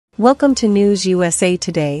Welcome to News USA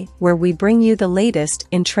Today, where we bring you the latest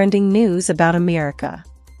in trending news about America.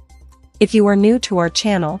 If you are new to our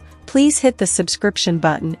channel, please hit the subscription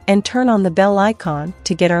button and turn on the bell icon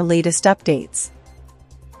to get our latest updates.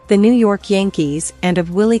 The New York Yankees and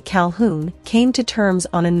of Willie Calhoun came to terms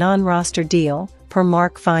on a non-roster deal, per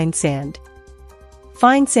Mark Feinsand.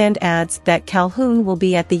 Feinsand adds that Calhoun will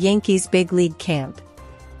be at the Yankees' big league camp.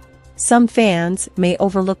 Some fans may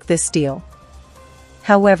overlook this deal.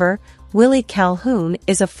 However, Willie Calhoun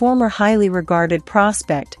is a former highly regarded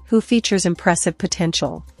prospect who features impressive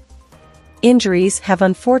potential. Injuries have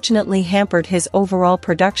unfortunately hampered his overall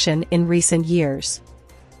production in recent years.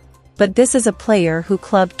 But this is a player who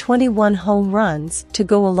clubbed 21 home runs to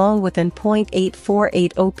go along with an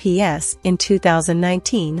 .848 OPS in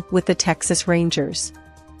 2019 with the Texas Rangers.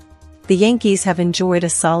 The Yankees have enjoyed a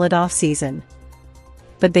solid offseason,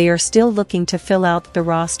 but they are still looking to fill out the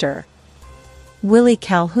roster. Willie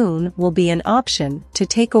Calhoun will be an option to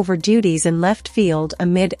take over duties in left field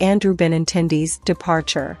amid Andrew Benintendi's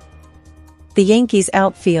departure. The Yankees'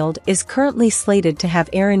 outfield is currently slated to have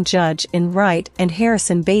Aaron Judge in right and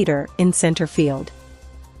Harrison Bader in center field.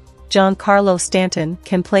 Giancarlo Stanton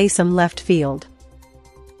can play some left field,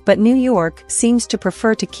 but New York seems to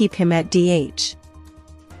prefer to keep him at DH.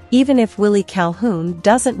 Even if Willie Calhoun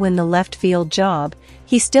doesn't win the left field job,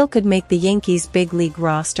 he still could make the Yankees' big league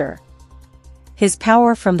roster. His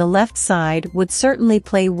power from the left side would certainly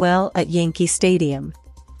play well at Yankee Stadium.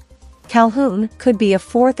 Calhoun could be a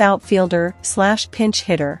fourth outfielder/pinch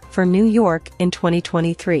hitter for New York in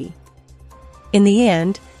 2023. In the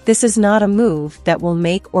end, this is not a move that will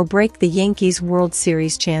make or break the Yankees' World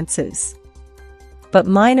Series chances. But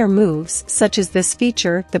minor moves such as this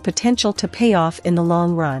feature the potential to pay off in the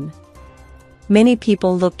long run. Many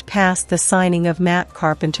people looked past the signing of Matt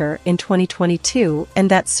Carpenter in 2022, and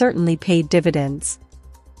that certainly paid dividends.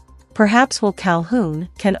 Perhaps Will Calhoun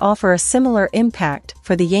can offer a similar impact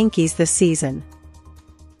for the Yankees this season.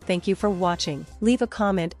 Thank you for watching. Leave a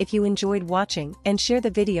comment if you enjoyed watching and share the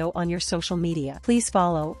video on your social media. Please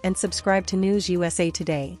follow and subscribe to News USA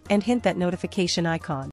Today and hit that notification icon.